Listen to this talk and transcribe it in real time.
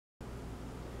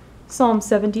Psalm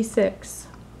 76.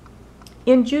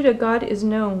 In Judah God is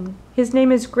known. His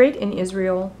name is great in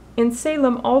Israel. In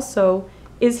Salem also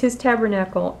is his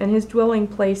tabernacle and his dwelling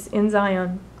place in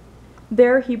Zion.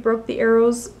 There he broke the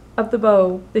arrows of the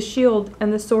bow, the shield,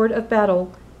 and the sword of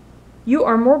battle. You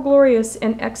are more glorious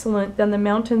and excellent than the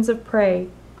mountains of prey.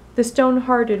 The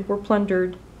stone-hearted were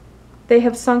plundered. They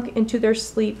have sunk into their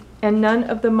sleep, and none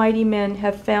of the mighty men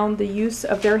have found the use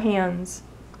of their hands.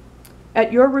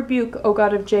 At your rebuke, O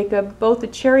God of Jacob, both the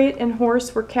chariot and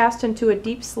horse were cast into a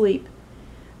deep sleep.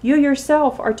 You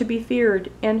yourself are to be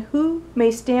feared, and who may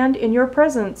stand in your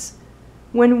presence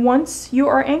when once you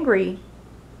are angry?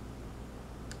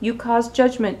 You caused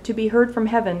judgment to be heard from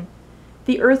heaven.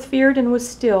 The earth feared and was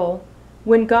still,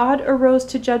 when God arose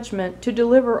to judgment to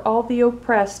deliver all the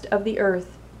oppressed of the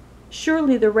earth.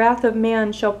 Surely the wrath of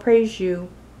man shall praise you.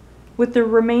 With the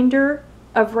remainder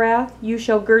of wrath you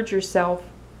shall gird yourself.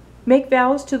 Make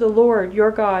vows to the Lord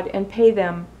your God and pay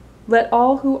them. Let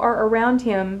all who are around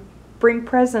him bring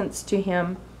presents to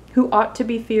him, who ought to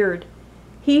be feared.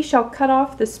 He shall cut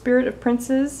off the spirit of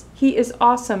princes. He is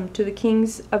awesome to the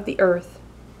kings of the earth.